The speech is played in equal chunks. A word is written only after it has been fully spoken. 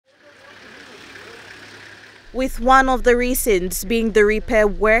with one of the reasons being the repair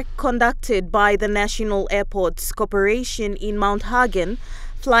work conducted by the National Airports Corporation in Mount Hagen.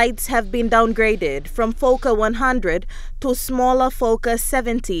 Flights have been downgraded from Fokker 100 to smaller Fokker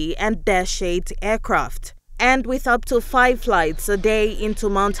 70 and Dash 8 aircraft. And with up to 5 flights a day into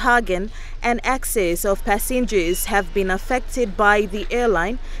Mount Hagen, an excess of passengers have been affected by the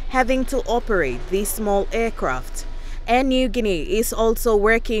airline having to operate these small aircraft. Air Niugini is also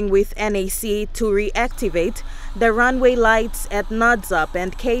working with NAC to reactivate the runway lights at Nadzap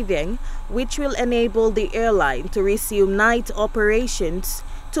and Kavieng, which will enable the airline to resume night operations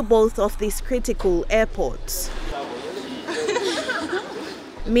to both of these critical airports.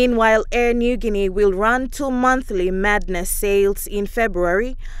 Meanwhile, Air Niugini will run 2 monthly Madness sales in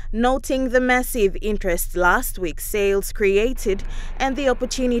February, noting the massive interest last week's sales created and the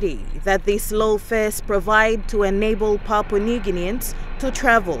opportunity that these low fares provide to enable Papua New Guineans to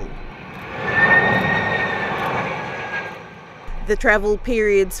travel. The travel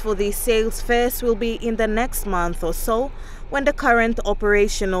periods for these sales fares will be in the next month or so, when the current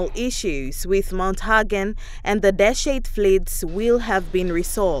operational issues with Mount Hagen and the Dash 8 fleets will have been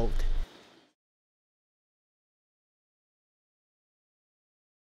resolved.